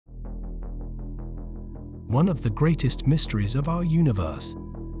one of the greatest mysteries of our universe.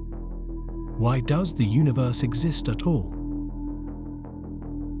 Why does the universe exist at all?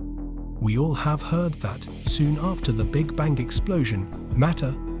 We all have heard that, soon after the Big Bang explosion,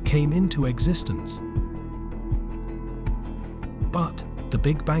 matter came into existence. But the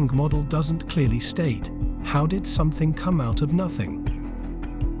Big Bang model doesn't clearly state, how did something come out of nothing?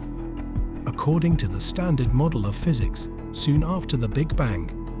 According to the standard model of physics, soon after the Big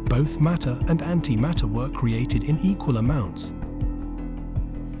Bang, both matter and antimatter were created in equal amounts.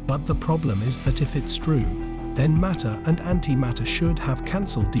 But the problem is that if it's true, then matter and antimatter should have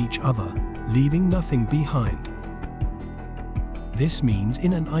cancelled each other, leaving nothing behind. This means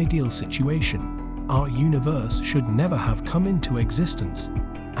in an ideal situation, our universe should never have come into existence,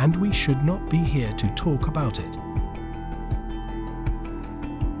 and we should not be here to talk about it.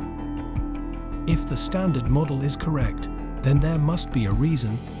 If the standard model is correct, then there must be a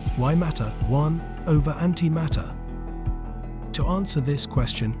reason why matter won over antimatter. To answer this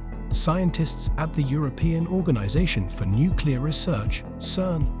question, scientists at the European Organization for Nuclear Research,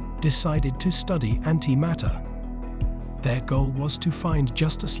 CERN, decided to study antimatter. Their goal was to find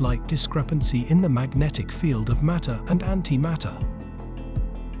just a slight discrepancy in the magnetic field of matter and antimatter.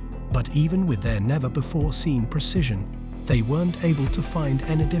 But even with their never-before-seen precision, they weren't able to find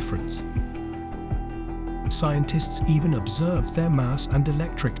any difference. Scientists even observed their mass and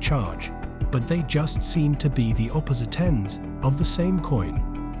electric charge, but they just seemed to be the opposite ends of the same coin.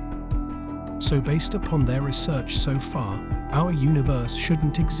 So based upon their research so far, our universe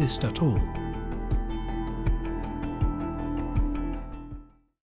shouldn't exist at all.